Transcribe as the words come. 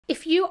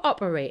If you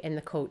operate in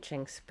the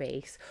coaching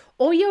space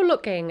or you're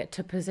looking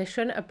to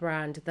position a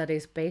brand that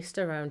is based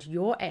around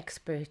your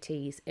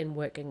expertise in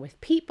working with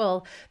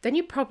people, then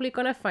you're probably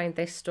going to find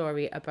this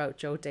story about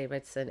Jo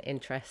Davidson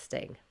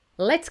interesting.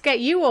 Let's get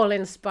you all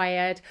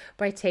inspired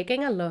by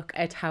taking a look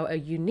at how a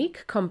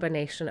unique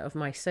combination of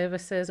my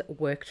services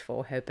worked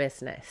for her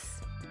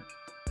business.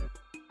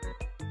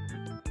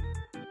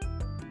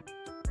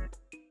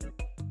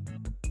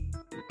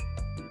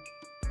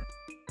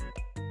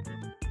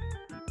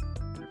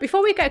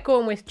 Before we get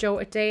going with Jo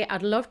today,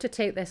 I'd love to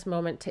take this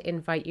moment to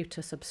invite you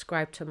to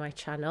subscribe to my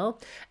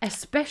channel,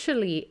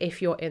 especially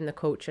if you're in the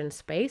coaching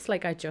space.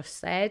 Like I just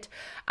said,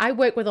 I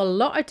work with a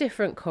lot of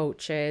different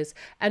coaches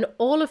and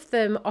all of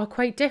them are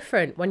quite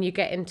different when you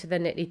get into the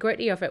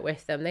nitty-gritty of it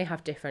with them. They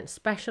have different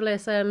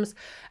specialisms,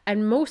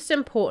 and most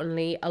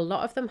importantly, a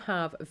lot of them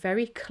have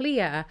very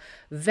clear,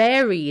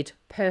 varied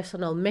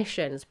personal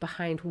missions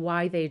behind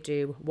why they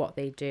do what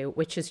they do,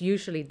 which is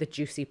usually the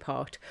juicy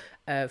part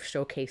of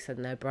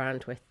showcasing their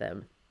brand with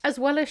them. As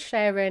well as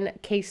sharing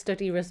case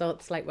study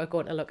results like we're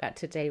going to look at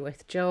today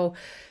with Jo,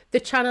 the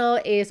channel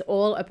is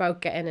all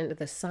about getting into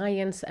the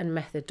science and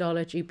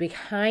methodology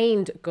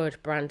behind good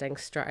branding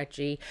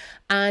strategy.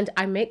 And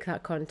I make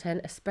that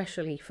content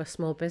especially for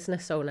small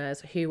business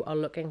owners who are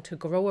looking to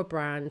grow a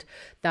brand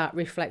that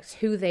reflects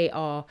who they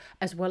are,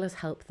 as well as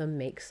help them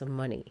make some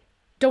money.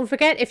 Don't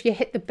forget, if you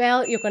hit the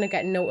bell, you're going to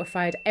get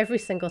notified every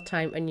single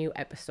time a new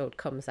episode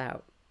comes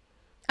out.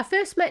 I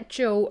first met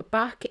Jo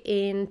back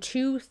in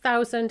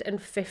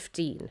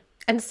 2015.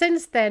 And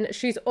since then,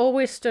 she's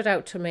always stood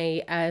out to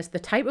me as the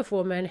type of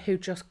woman who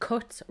just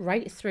cuts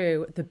right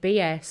through the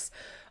BS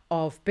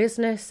of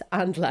business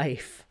and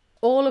life.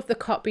 All of the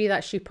copy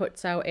that she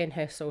puts out in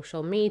her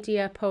social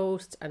media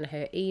posts and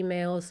her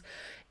emails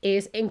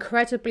is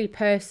incredibly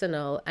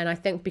personal. And I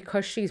think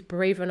because she's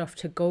brave enough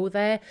to go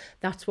there,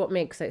 that's what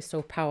makes it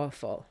so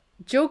powerful.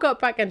 Jo got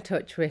back in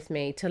touch with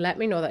me to let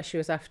me know that she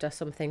was after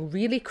something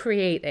really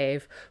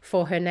creative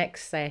for her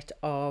next set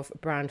of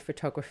brand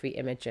photography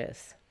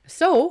images.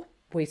 So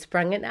we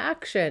sprang into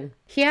action.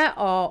 Here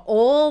are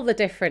all the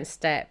different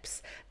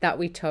steps that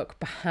we took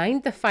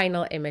behind the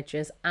final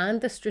images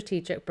and the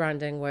strategic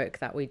branding work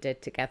that we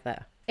did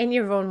together. In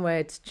your own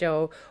words,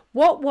 Jo,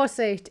 what was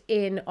it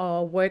in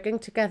our working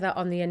together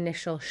on the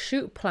initial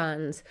shoot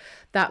plans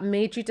that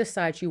made you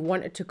decide you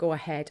wanted to go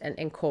ahead and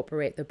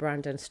incorporate the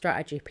brand and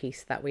strategy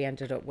piece that we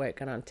ended up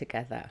working on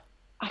together?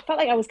 I felt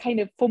like I was kind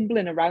of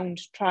fumbling around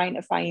trying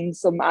to find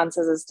some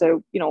answers as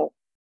to,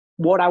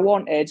 what I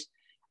wanted.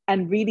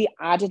 And really,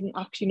 I didn't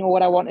actually know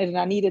what I wanted. And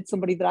I needed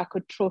somebody that I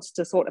could trust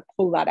to sort of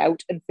pull that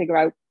out and figure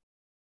out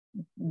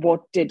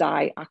what did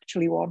I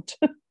actually want.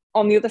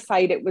 On the other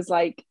side, it was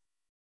like,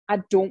 I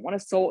don't want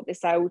to sort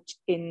this out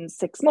in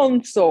 6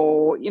 months,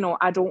 or,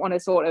 I don't want to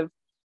sort of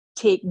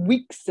take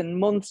weeks and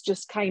months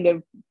just kind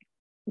of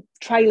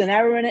trial and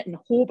error in it and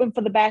hoping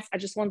for the best. I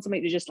just want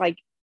somebody to just like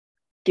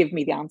give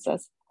me the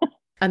answers.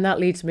 And that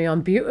leads me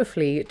on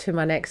beautifully to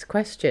my next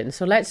question.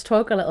 So let's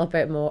talk a little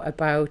bit more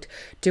about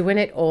doing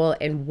it all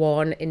in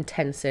one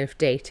intensive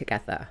day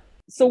together.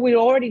 So we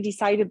already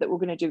decided that we're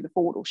going to do the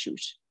photo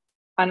shoot.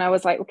 And I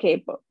was like,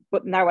 okay,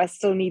 but now I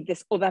still need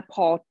this other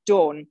part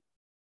done.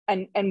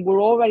 And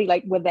we're already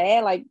like, we're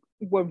there, like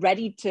we're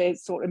ready to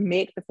sort of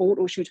make the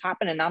photo shoot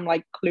happen. And I'm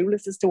like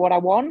clueless as to what I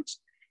want.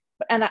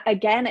 And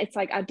again, it's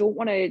like, I don't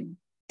want to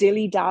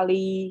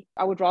dilly-dally.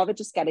 I would rather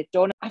just get it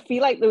done. I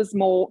feel like there's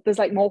more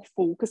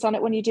focus on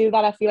it when you do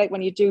that. I feel like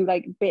when you do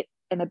like bit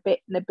and a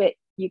bit and a bit,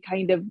 you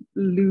kind of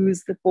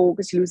lose the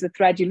focus, you lose the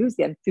thread, you lose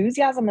the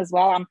enthusiasm as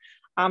well.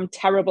 I'm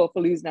terrible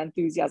for losing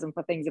enthusiasm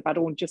for things if I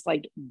don't just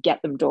like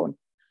get them done.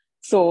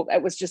 So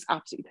it was just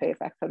absolutely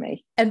perfect for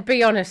me. And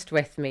be honest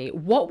with me,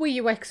 what were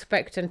you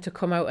expecting to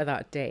come out of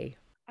that day?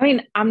 I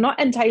mean, I'm not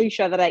entirely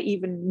sure that I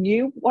even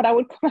knew what I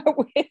would come out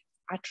with.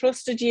 I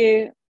trusted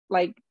you,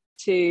 like,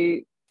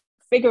 to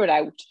figure it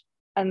out.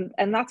 And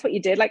that's what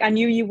you did. Like, I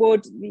knew you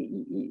would.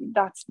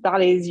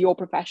 That is your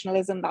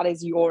professionalism. That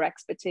is your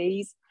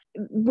expertise.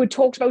 We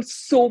talked about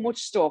so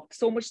much stuff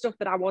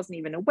that I wasn't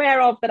even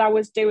aware of that I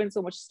was doing,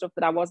 so much stuff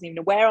that I wasn't even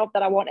aware of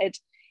that I wanted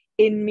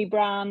in me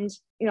brand.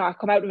 I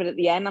come out of it at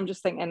the end, I'm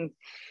just thinking,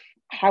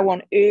 how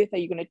on earth are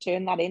you going to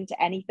turn that into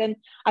anything?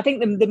 I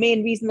think the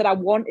main reason that I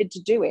wanted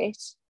to do it,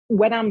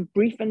 when I'm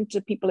briefing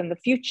to people in the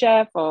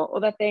future for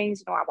other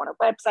things, I want a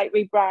website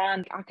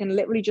rebrand, I can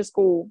literally just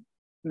go,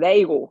 there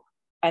you go,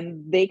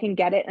 and they can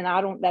get it, and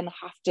I don't then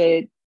have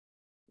to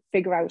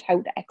figure out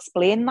how to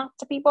explain that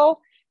to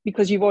people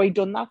because you've already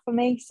done that for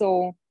me.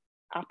 So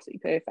absolutely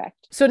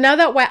perfect. So now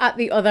that we're at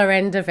the other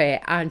end of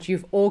it and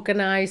you've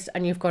organized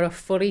and you've got a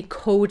fully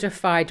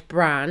codified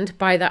brand,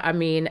 by that I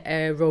mean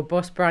a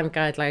robust brand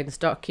guidelines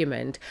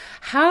document,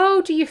 how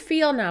do you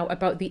feel now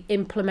about the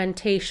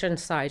implementation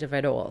side of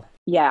it all?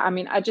 Yeah, I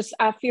mean, I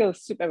feel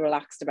super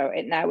relaxed about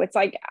it now. It's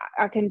like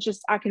I can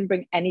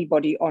bring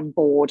anybody on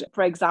board.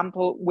 For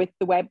example, with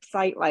the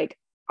website, like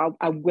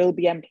I will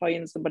be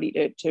employing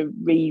somebody to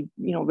redo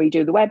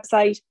the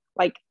website.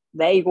 Like,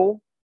 there you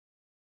go.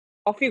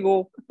 Off you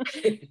go.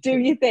 Do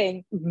your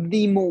thing.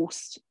 The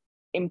most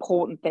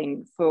important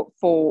thing for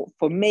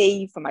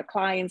me, for my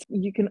clients.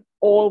 You can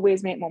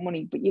always make more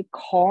money, but you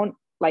can't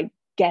like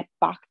get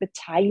back the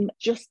time.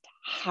 Just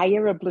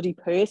hire a bloody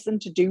person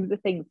to do the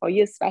thing for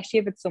you, especially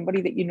if it's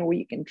somebody that you know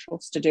you can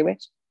trust to do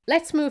it.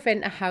 Let's move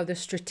into how the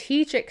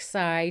strategic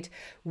side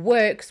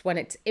works when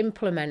it's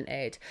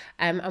implemented.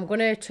 I'm going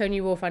to turn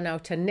you over now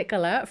to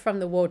Nichola from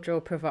the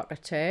Wardrobe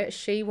Provocateur.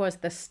 She was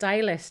the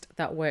stylist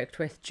that worked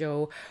with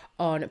Jo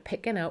on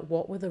picking out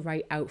what were the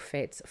right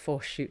outfits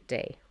for shoot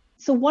day.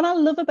 So what I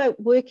love about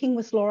working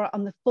with Laura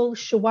on the full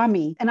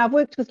Shawami, and I've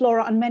worked with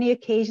Laura on many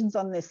occasions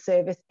on this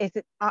service, is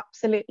it's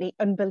absolutely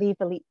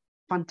unbelievably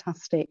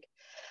fantastic.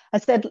 I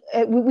said,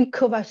 we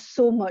cover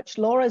so much.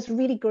 Laura's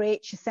really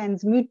great. She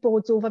sends mood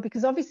boards over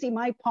because obviously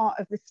my part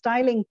of the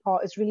styling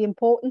part is really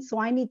important. So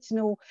I need to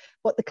know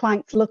what the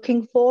client's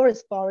looking for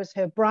as far as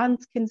her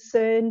brand's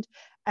concerned,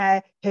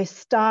 her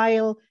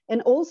style.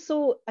 And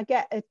also I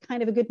get a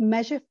kind of a good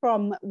measure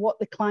from what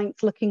the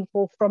client's looking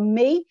for from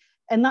me.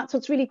 And that's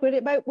what's really great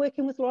about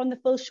working with Laura on the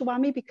full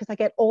Shawami, because I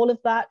get all of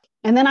that.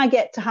 And then I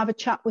get to have a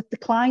chat with the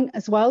client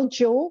as well,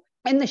 Jo.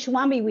 In the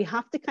Shawami, we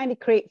have to kind of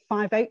create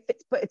 5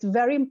 outfits, but it's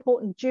very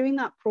important during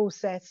that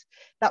process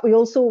that we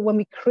also, when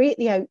we create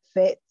the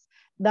outfits,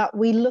 that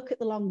we look at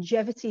the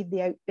longevity of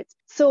the outfits.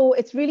 So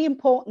it's really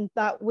important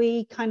that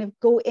we kind of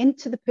go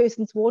into the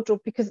person's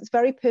wardrobe, because it's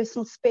very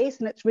personal space,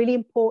 and it's really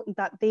important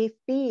that they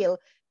feel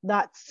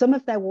that some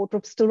of their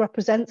wardrobe still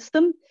represents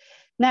them.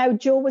 Now,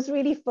 Jo was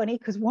really funny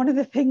because one of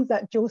the things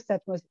that Jo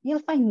said was, "You'll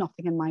find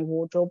nothing in my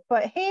wardrobe,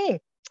 but hey,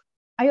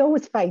 I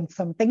always find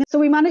something." So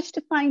we managed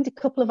to find a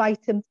couple of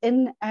items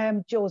in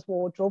Jo's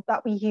wardrobe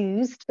that we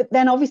used. But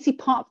then obviously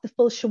part of the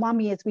full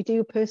Shawami is we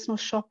do a personal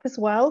shop as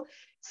well.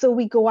 So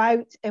we go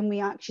out and we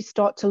actually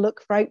start to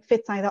look for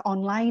outfits either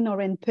online or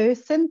in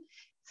person.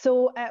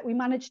 So we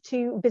managed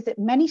to visit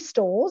many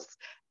stores.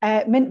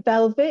 Mint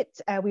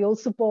Velvet, we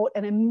also bought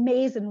an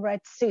amazing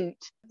red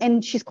suit.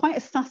 And she's quite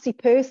a sassy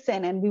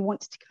person, and we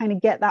wanted to kind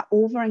of get that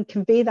over and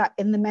convey that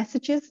in the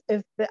messages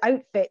of the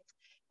outfits.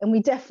 And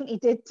we definitely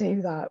did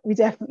do that. We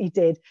definitely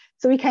did.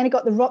 So we kind of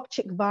got the rock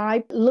chick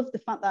vibe. Love the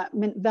fact that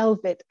Mint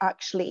Velvet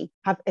actually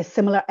have a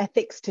similar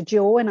ethics to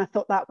Jo. And I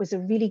thought that was a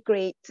really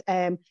great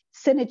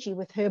synergy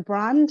with her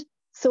brand.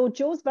 So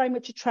Jo's very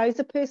much a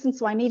trouser person.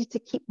 So I needed to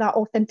keep that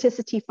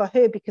authenticity for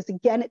her, because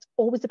again, it's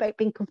always about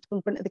being comfortable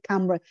in front of the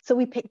camera. So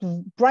we picked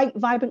bright,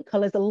 vibrant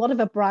colors. A lot of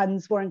her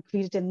brands were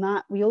included in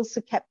that. We also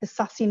kept the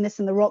sassiness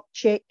and the rock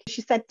chick.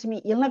 She said to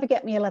me, "You'll never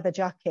get me a leather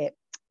jacket."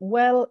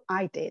 Well,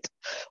 I did.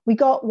 We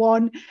got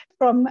one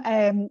from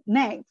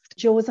Next.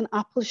 Jo was an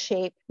apple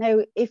shape.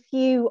 Now, if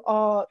you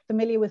are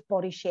familiar with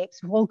body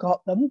shapes, we've all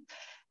got them.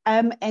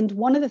 And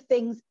one of the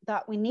things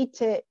that we need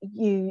to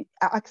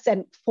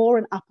accent for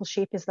an apple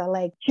shape is the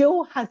leg.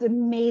 Jo has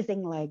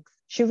amazing legs.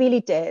 She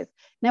really does.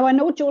 Now, I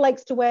know Jo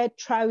likes to wear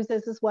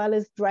trousers as well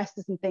as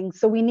dresses and things.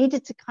 So we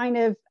needed to kind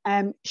of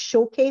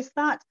showcase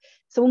that.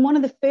 So in one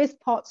of the first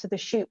parts of the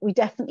shoot, we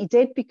definitely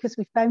did, because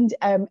we found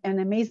an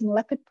amazing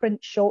leopard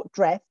print short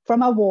dress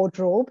from our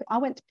wardrobe. I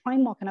went to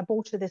Primark and I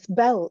bought her this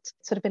belt,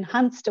 sort of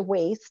enhanced her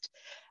waist.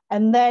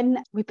 And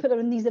then we put her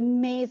in these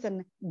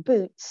amazing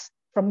boots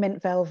from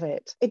Mint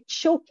Velvet. It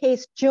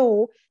showcased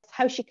Jo,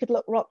 how she could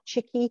look rock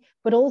chicky,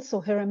 but also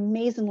her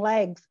amazing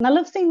legs. And I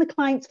love seeing the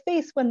client's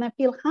face when they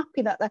feel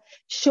happy that they're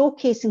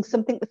showcasing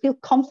something they feel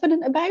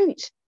confident about.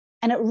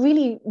 And it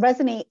really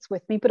resonates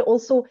with me, but it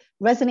also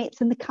resonates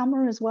in the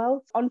camera as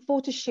well. On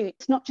photo shoot,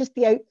 it's not just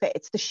the outfit,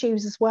 it's the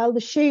shoes as well. The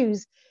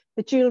shoes,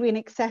 the jewelry and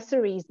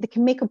accessories, they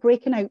can make or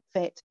break an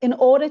outfit. In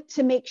order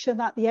to make sure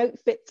that the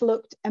outfits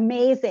looked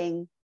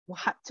amazing, we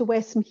had to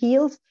wear some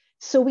heels.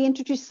 So we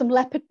introduced some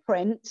leopard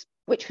print,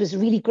 which was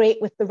really great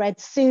with the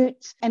red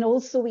suit. And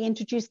also we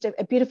introduced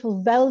a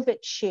beautiful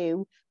velvet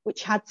shoe,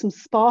 which had some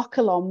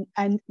sparkle on,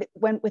 and it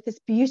went with this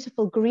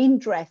beautiful green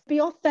dress. Be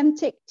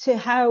authentic to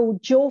how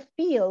Jo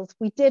feels.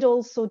 We did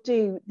also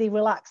do the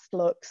relaxed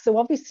look. So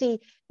obviously,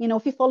 you know,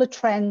 if you follow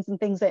trends and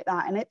things like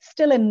that, and it's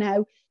still in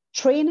now,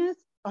 trainers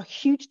are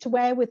huge to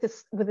wear with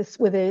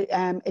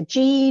a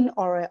jean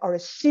or a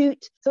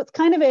suit. So it's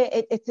kind of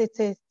it's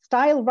a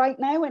style right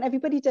now, and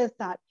everybody does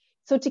that.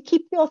 So to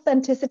keep the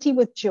authenticity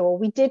with Jo,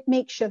 we did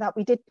make sure that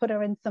we did put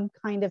her in some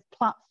kind of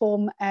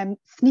platform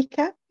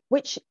sneaker,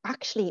 which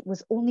actually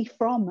was only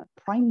from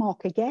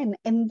Primark again,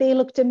 and they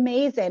looked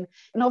amazing.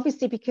 And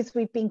obviously, because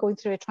we've been going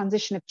through a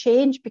transition of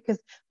change, because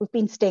we've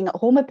been staying at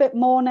home a bit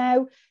more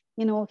now,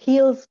 you know,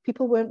 heels,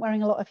 people weren't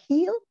wearing a lot of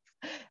heels.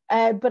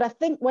 But I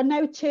think we're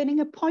now turning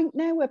a point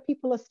now where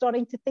people are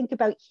starting to think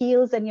about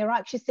heels, and you're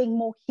actually seeing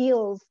more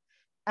heels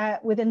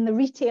within the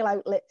retail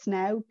outlets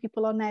now.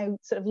 People are now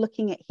sort of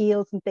looking at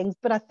heels and things.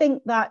 But I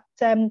think that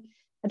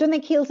I don't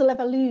think heels will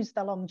ever lose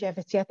their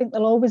longevity. I think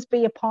they'll always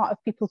be a part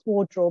of people's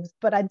wardrobes.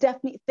 But I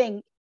definitely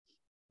think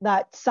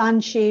that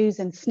sand shoes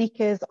and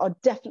sneakers are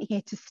definitely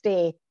here to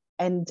stay,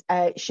 and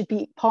should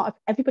be part of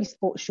everybody's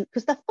photo shoot,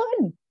 because they're fun.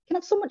 You can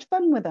have so much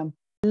fun with them.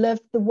 I love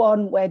the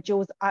one where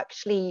Jo's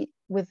actually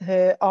with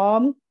her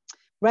arm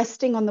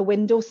resting on the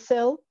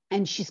windowsill,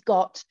 and she's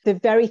got the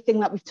very thing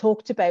that we've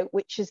talked about,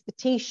 which is the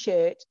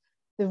t-shirt,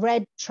 the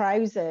red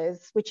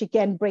trousers, which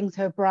again brings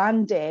her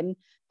brand in,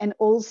 and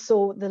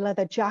also the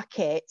leather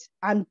jacket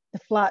and the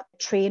flat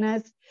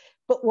trainers.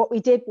 But what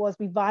we did was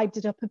we vibed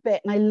it up a bit,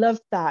 and I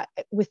loved that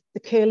with the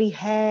curly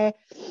hair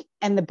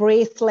and the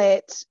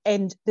bracelet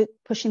and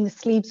pushing the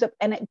sleeves up,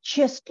 and it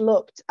just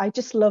looked, I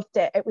just loved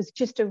it. It was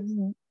just a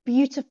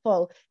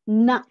beautiful,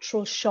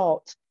 natural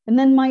shot. And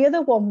then my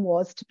other one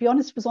was, to be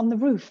honest, was on the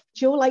roof.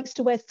 Jo likes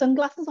to wear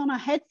sunglasses on her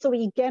head, so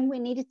we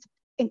needed to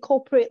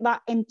incorporate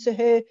that into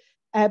her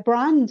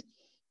brand.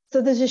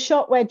 So there's a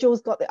shot where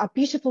Jo's got a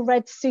beautiful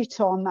red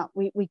suit on that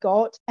we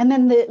got, and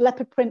then the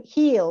leopard print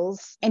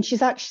heels, and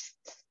she's actually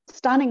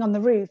standing on the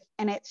roof,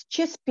 and it's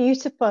just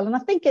beautiful. And I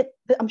think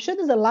I'm sure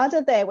there's a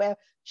ladder there where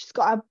she's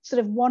got a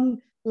sort of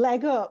one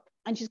leg up,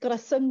 and she's got her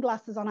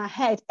sunglasses on her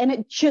head, and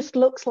it just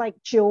looks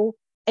like Jo.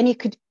 And you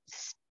could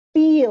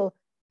feel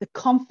the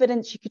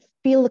confidence, you could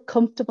feel the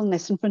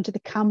comfortableness in front of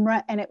the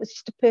camera, and it was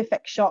just a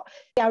perfect shot.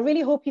 I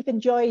really hope you've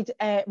enjoyed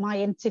my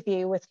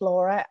interview with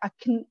Laura. I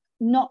can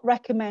not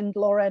recommend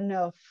Laura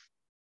enough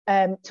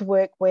to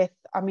work with.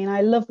 I mean,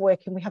 I love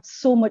working. We have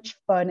so much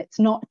fun. It's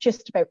not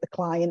just about the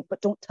client,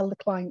 but don't tell the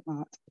client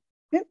that.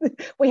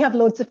 We have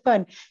loads of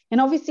fun. And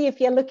obviously,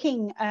 if you're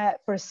looking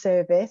for a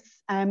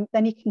service,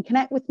 then you can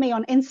connect with me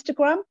on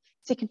Instagram.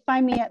 So you can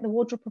find me at the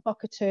Wardrobe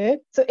Provocateur.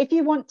 So if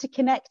you want to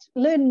connect,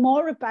 learn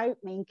more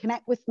about me and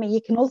connect with me,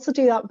 you can also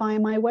do that via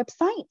my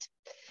website.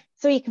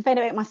 So you can find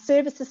out about my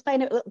services,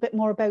 find out a little bit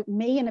more about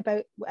me and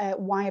about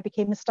why I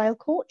became a style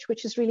coach,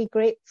 which is really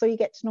great. So you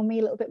get to know me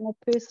a little bit more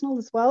personal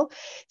as well.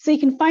 So you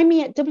can find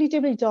me at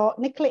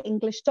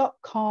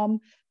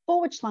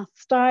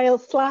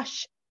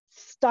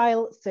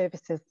www.nicolaenglish.com/style/style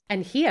services.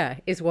 And here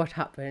is what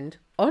happened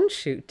on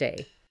shoot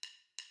day.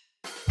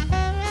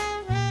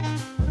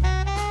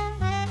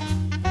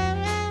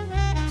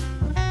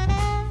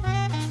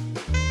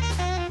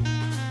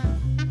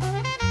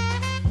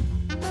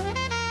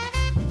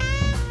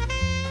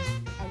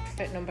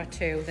 Number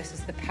 2, this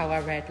is the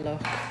power red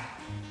look.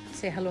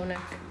 Say hello, Nick.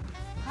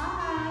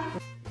 Hi.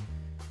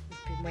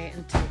 We've been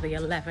waiting till the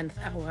 11th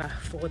hour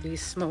for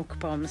these smoke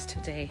bombs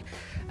today,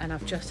 and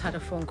I've just had a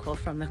phone call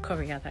from the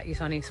courier that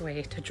he's on his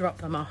way to drop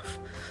them off.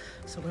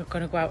 So we're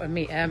going to go out and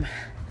meet him,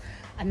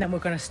 and then we're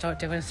going to start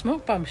doing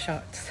smoke bomb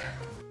shots.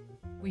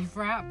 We've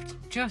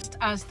wrapped just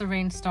as the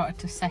rain started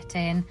to set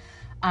in,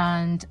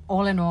 and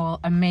all in all,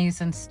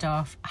 amazing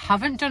stuff. I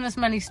haven't done as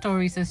many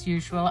stories as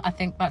usual. I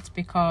think that's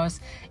because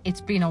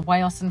it's been a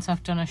while since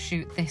I've done a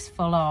shoot this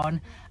full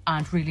on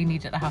and really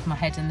needed to have my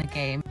head in the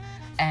game.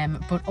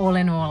 But all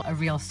in all, a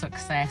real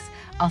success.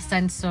 I'll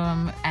send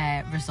some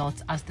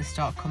results as they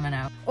start coming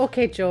out.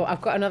 Okay, Jo,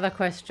 I've got another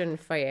question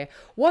for you.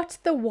 What's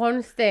the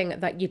one thing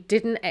that you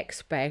didn't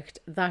expect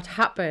that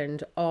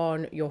happened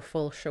on your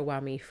full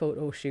Shawami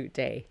photo shoot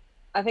day?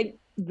 I think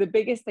the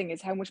biggest thing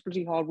is how much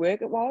bloody hard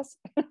work it was.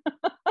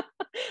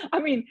 I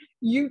mean,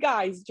 you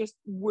guys just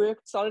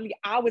worked solidly.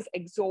 I was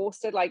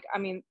exhausted. Like, I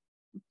mean,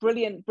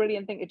 brilliant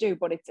thing to do,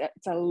 but it's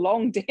a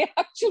long day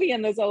actually,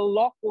 and there's a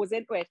lot goes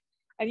into it.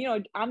 And you know,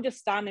 I'm just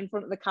standing in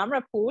front of the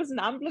camera posing.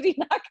 I'm bloody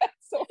knackered.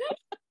 So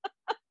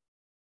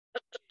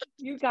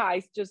you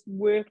guys just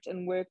worked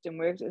and worked and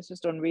worked. It's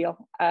just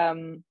unreal.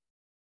 And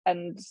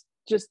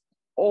just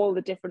all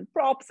the different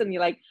props, and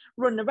you're like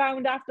running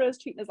around after us,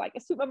 treating us like a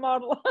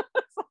supermodel.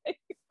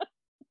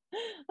 I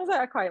was like,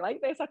 I quite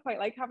like this. I quite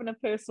like having a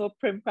personal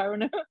primper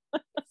and a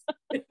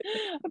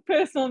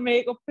personal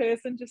makeup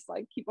person, just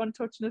like keep on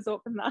touching us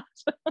up and that.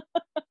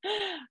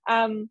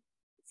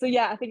 So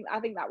yeah, I think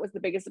that was the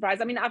biggest surprise.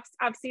 I mean,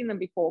 I've seen them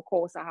before, of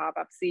course I have.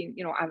 I've seen,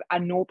 you know, I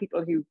know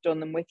people who've done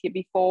them with you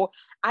before.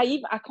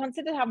 I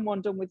considered having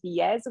one done with you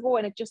years ago,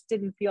 and it just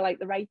didn't feel like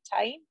the right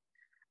time.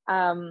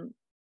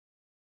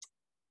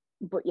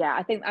 But yeah,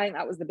 I think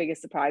that was the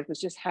biggest surprise, was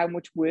just how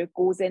much work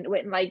goes into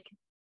it, and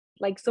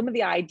like some of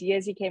the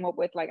ideas you came up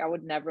with, like I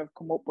would never have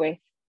come up with.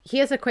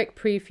 Here's a quick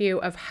preview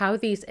of how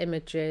these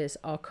images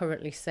are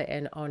currently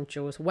sitting on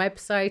Jo's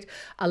website.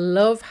 I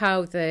love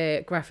how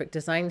the graphic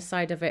design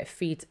side of it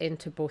feeds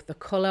into both the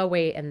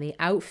colorway and the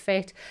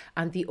outfit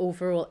and the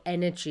overall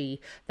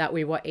energy that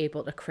we were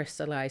able to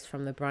crystallize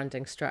from the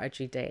branding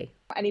strategy day.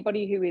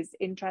 Anybody who is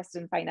interested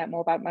in finding out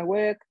more about my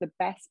work, the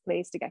best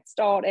place to get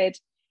started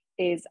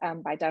is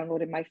by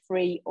downloading my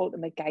free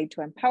Ultimate Guide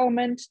to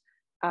Empowerment,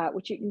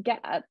 which you can get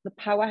at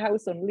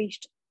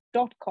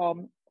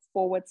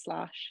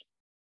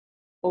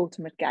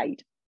thepowerhouseunleashed.com/ultimate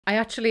guide. I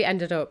actually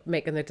ended up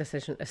making the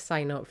decision to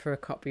sign up for a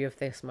copy of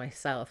this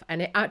myself,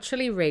 and it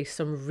actually raised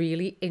some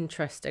really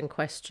interesting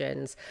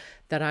questions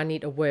that I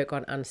need to work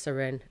on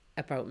answering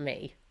about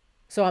me.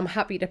 So I'm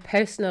happy to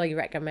personally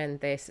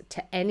recommend this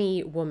to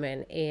any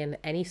woman in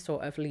any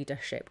sort of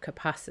leadership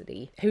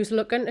capacity who's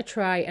looking to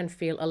try and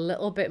feel a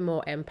little bit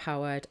more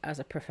empowered as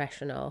a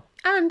professional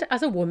and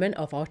as a woman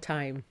of our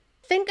time.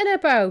 Thinking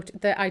about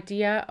the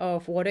idea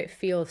of what it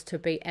feels to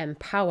be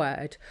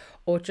empowered,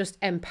 or just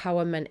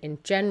empowerment in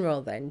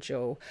general then,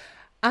 Jo,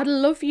 I'd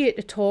love you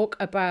to talk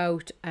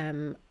about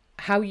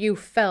how you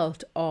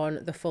felt on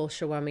the full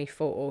Shawami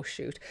photo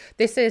shoot.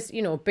 This is,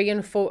 you know,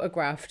 being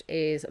photographed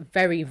is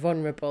very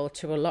vulnerable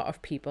to a lot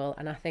of people,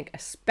 and I think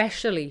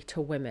especially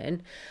to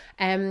women.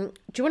 Do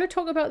you want to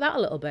talk about that a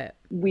little bit?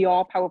 We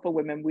are powerful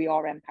women. We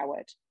are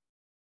empowered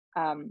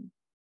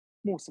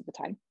most of the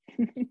time.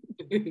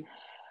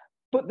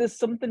 But there's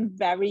something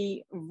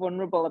very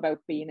vulnerable about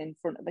being in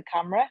front of the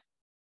camera.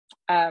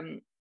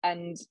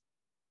 And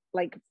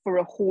like for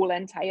a whole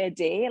entire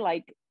day,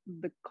 like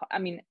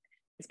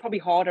it's probably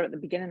harder at the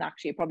beginning,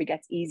 actually. It probably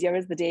gets easier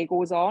as the day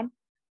goes on.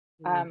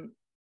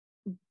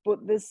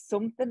 But there's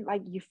something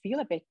like you feel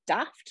a bit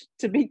daft,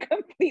 to be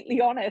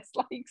completely honest,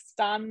 like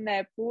standing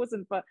there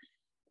posing for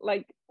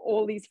like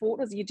all these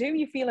photos. You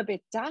feel a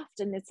bit daft,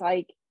 and it's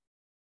like,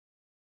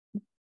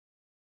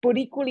 but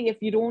equally, if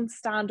you don't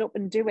stand up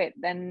and do it,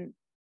 then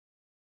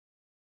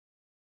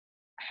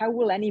how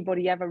will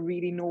anybody ever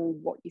really know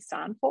what you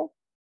stand for?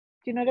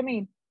 Do you know what I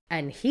mean?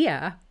 And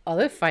here are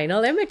the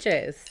final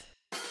images.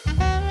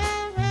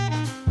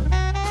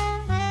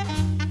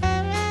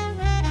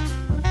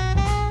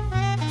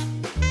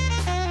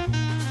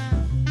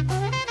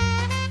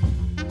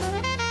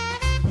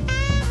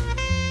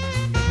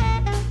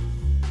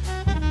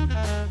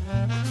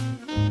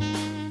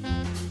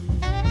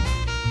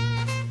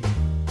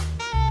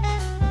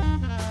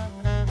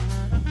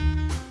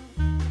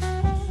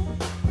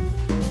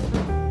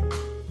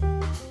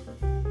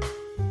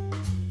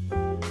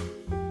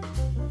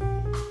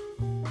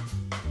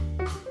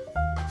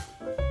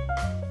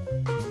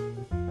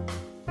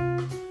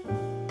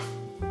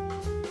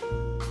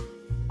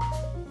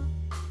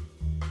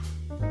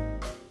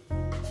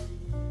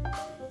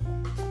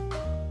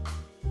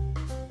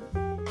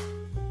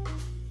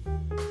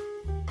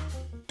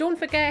 Don't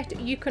forget,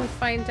 you can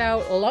find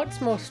out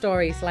lots more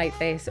stories like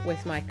this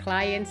with my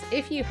clients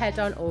if you head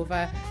on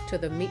over to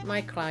the Meet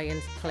My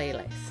Clients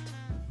playlist.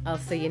 I'll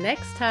see you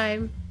next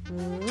time.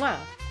 Mwah.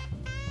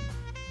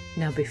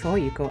 Now, before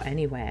you go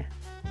anywhere,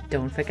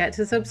 don't forget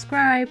to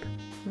subscribe.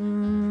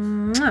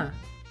 Mwah.